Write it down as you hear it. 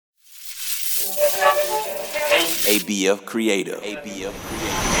ABF Creative.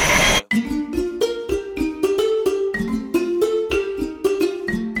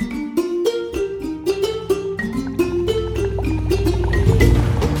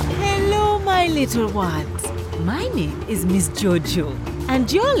 Hello, my little ones. My name is Miss Jojo, and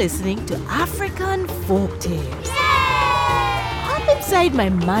you're listening to African Folk Tales. Hop inside my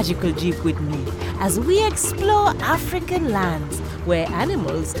magical jeep with me as we explore African lands where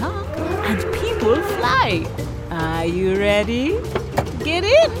animals talk and people fly. Are you ready? Get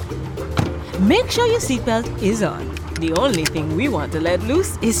in! Make sure your seatbelt is on. The only thing we want to let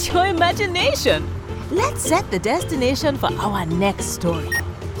loose is your imagination. Let's set the destination for our next story.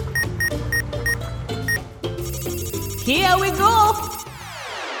 Here we go!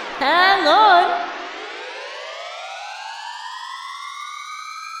 Hang on!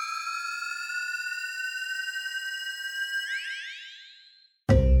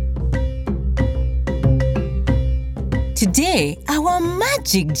 Today, our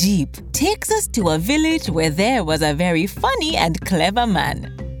magic jeep takes us to a village where there was a very funny and clever man.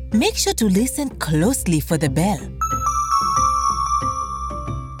 Make sure to listen closely for the bell.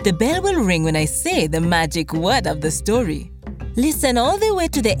 The bell will ring when I say the magic word of the story. Listen all the way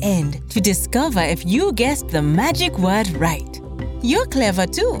to the end to discover if you guessed the magic word right. You're clever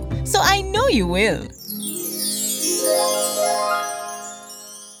too, so I know you will.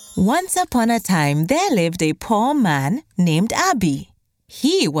 Once upon a time, there lived a poor man named Abi.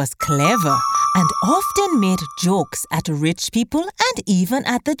 He was clever and often made jokes at rich people and even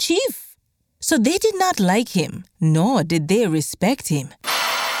at the chief. So they did not like him, nor did they respect him.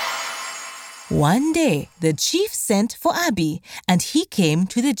 One day, the chief sent for Abi, and he came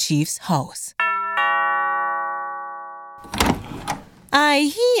to the chief's house.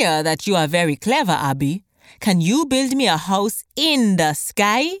 I hear that you are very clever, Abi. Can you build me a house in the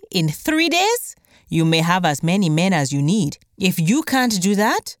sky in 3 days? You may have as many men as you need. If you can't do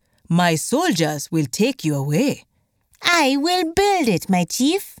that, my soldiers will take you away. I will build it, my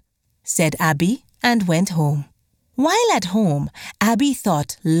chief, said Abi and went home. While at home, Abi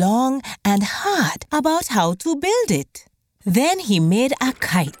thought long and hard about how to build it. Then he made a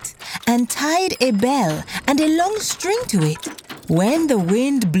kite and tied a bell and a long string to it. When the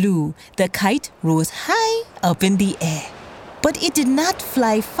wind blew, the kite rose high up in the air. But it did not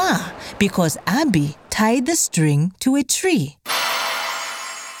fly far because Abi tied the string to a tree.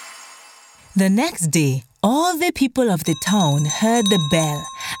 The next day, all the people of the town heard the bell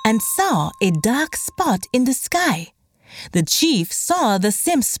and saw a dark spot in the sky. The chief saw the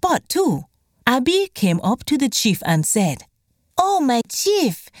same spot too. Abi came up to the chief and said, "Oh, my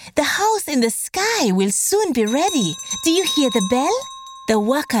chief, the house in the sky will soon be ready. Do you hear the bell? The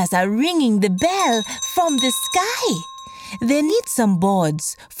workers are ringing the bell from the sky. They need some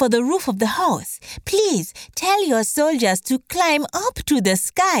boards for the roof of the house. Please tell your soldiers to climb up to the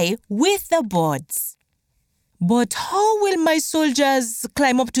sky with the boards." "But how will my soldiers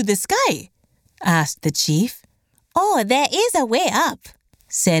climb up to the sky?" asked the chief. "Oh, there is a way up,"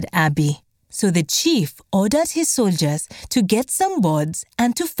 said Abi. So the chief ordered his soldiers to get some boards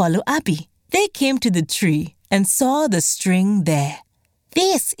and to follow Abi. They came to the tree and saw the string there.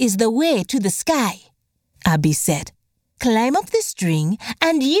 "This is the way to the sky," Abi said. "Climb up the string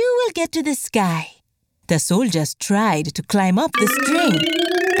and you will get to the sky." The soldiers tried to climb up the string,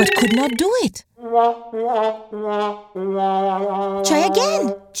 but could not do it.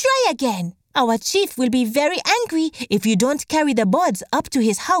 Try again. Our chief will be very angry if you don't carry the boards up to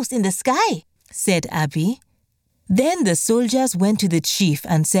his house in the sky, said Abi. Then the soldiers went to the chief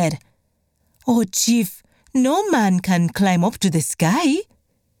and said, "Oh, chief, no man can climb up to the sky."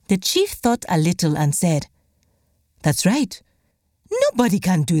 The chief thought a little and said, "That's right. Nobody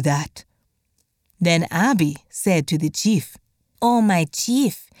can do that." Then Abi said to the chief, "Oh, my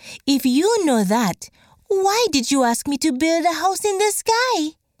chief, if you know that, why did you ask me to build a house in the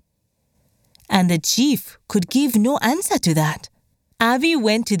sky?" And the chief could give no answer to that. Abi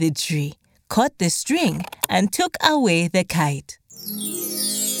went to the tree, cut the string, and took away the kite.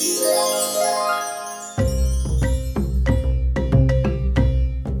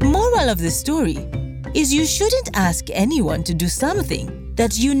 Moral of the story is you shouldn't ask anyone to do something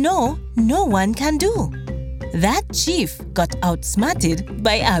that you know no one can do. That chief got outsmarted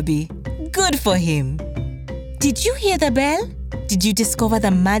by Abi. Good for him. Did you hear the bell? Did you discover the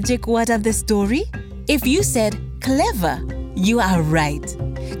magic word of the story? If you said clever, you are right.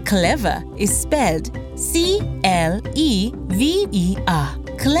 Clever is spelled C-L-E-V-E-R.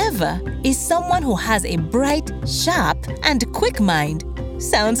 Clever is someone who has a bright, sharp, and quick mind.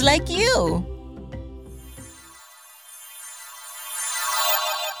 Sounds like you.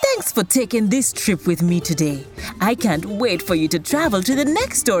 Thanks for taking this trip with me today. I can't wait for you to travel to the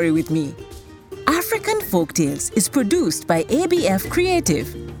next story with me. African Folktales is produced by ABF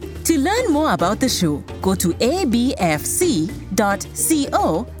Creative. To learn more about the show, go to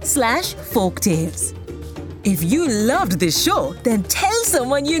abfc.co/folktales. If you loved this show, then tell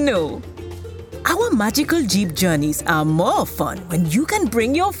someone you know. Our magical Jeep journeys are more fun when you can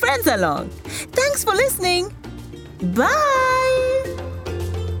bring your friends along. Thanks for listening. Bye!